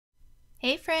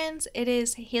Hey friends, it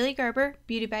is Haley Garber,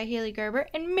 Beauty by Haley Garber,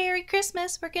 and Merry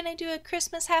Christmas! We're going to do a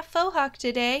Christmas half faux hawk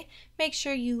today. Make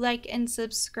sure you like and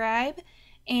subscribe,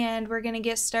 and we're going to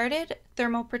get started.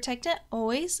 Thermal protectant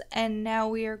always, and now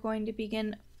we are going to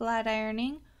begin flat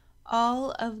ironing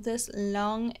all of this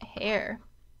long hair.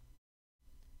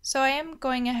 So I am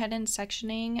going ahead and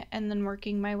sectioning and then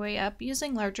working my way up.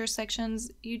 Using larger sections,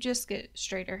 you just get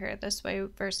straighter hair this way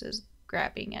versus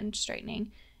grabbing and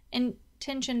straightening. And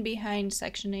tension behind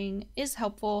sectioning is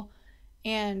helpful,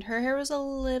 and her hair was a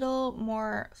little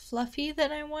more fluffy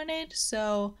than I wanted,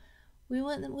 so we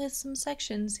went with some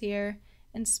sections here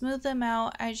and smooth them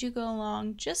out as you go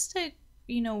along, just to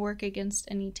work against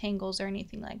any tangles or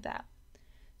anything like that.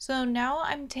 So now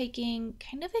I'm taking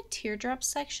kind of a teardrop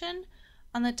section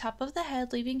on the top of the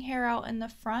head, leaving hair out in the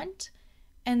front,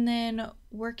 and then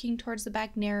working towards the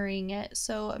back, narrowing it.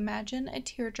 So imagine a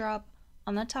teardrop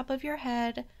on the top of your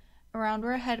head, around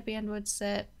where a headband would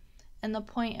sit, and the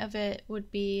point of it would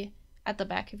be at the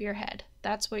back of your head.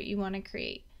 That's what you want to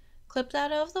create. Clip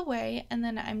that out of the way, and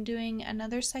then I'm doing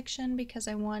another section because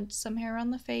I want some hair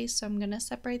on the face, so I'm going to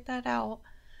separate that out.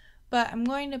 But I'm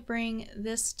going to bring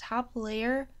this top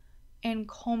layer and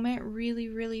comb it really,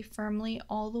 really firmly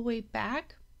all the way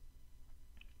back.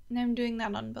 And I'm doing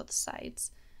that on both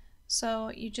sides.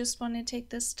 So you just want to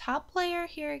take this top layer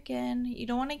here again. You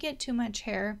don't want to get too much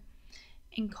hair.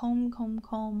 And comb, comb,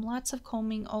 comb, lots of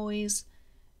combing always.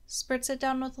 Spritz it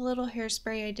down with a little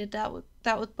hairspray. I did that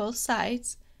with both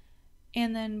sides.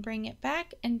 And then bring it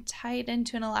back and tie it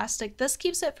into an elastic. This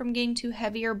keeps it from getting too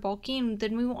heavy or bulky, and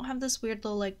then we won't have this weird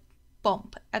little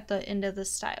bump at the end of the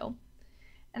style.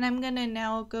 And I'm gonna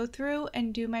now go through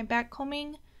and do my back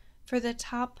combing for the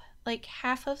top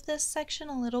half of this section,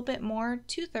 a little bit more,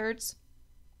 2/3,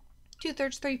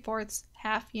 3/4,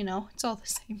 half, it's all the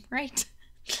same, right?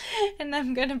 And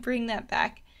I'm going to bring that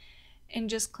back and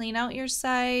just clean out your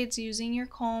sides using your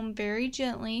comb very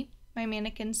gently. My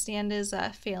mannequin stand is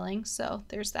failing, so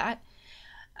there's that.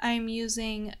 I'm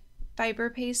using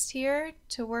fiber paste here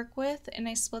to work with, and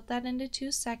I split that into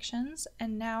 2 sections.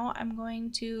 And now I'm going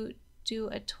to do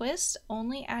a twist,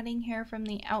 only adding hair from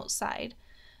the outside.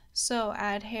 So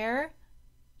add hair,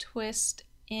 twist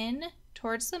in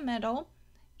towards the middle,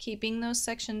 keeping those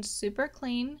sections super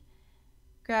clean.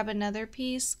 Grab another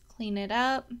piece, clean it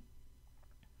up.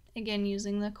 Again,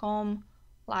 using the comb,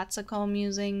 lots of comb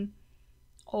using,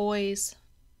 always,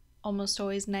 almost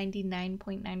always,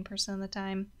 99.9% of the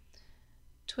time.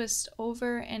 Twist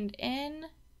over and in,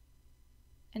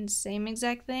 and same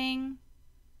exact thing.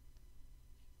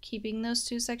 Keeping those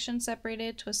 2 sections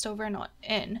separated, twist over and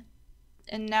in.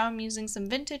 And now I'm using some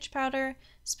vintage powder,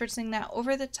 spritzing that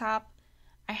over the top.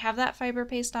 I have that fiber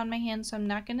paste on my hand, so I'm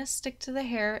not going to stick to the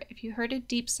hair. If you heard a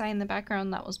deep sigh in the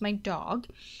background, that was my dog.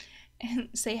 And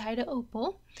say hi to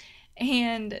Opal.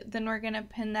 And then we're going to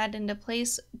pin that into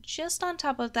place just on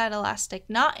top of that elastic.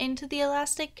 Not into the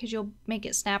elastic because you'll make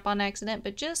it snap on accident,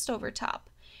 but just over top.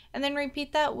 And then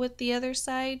repeat that with the other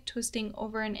side, twisting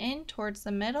over and in towards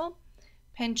the middle.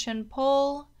 Pinch and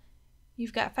pull.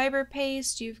 You've got fiber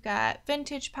paste, you've got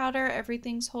vintage powder,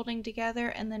 everything's holding together,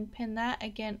 and then pin that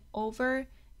again over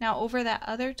that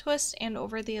other twist and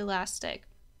over the elastic.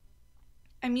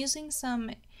 I'm using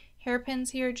some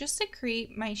hairpins here just to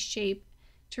create my shape,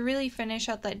 to really finish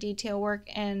out that detail work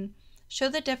and show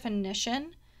the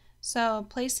definition. So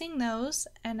placing those,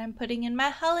 and I'm putting in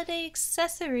my holiday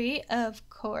accessory, of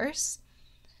course.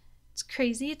 It's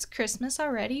crazy, it's Christmas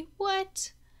already,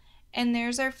 what? And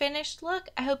there's our finished look.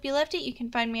 I hope you loved it. You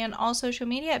can find me on all social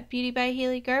media at Beauty by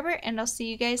Haley Garber, and I'll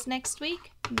see you guys next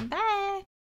week. Bye!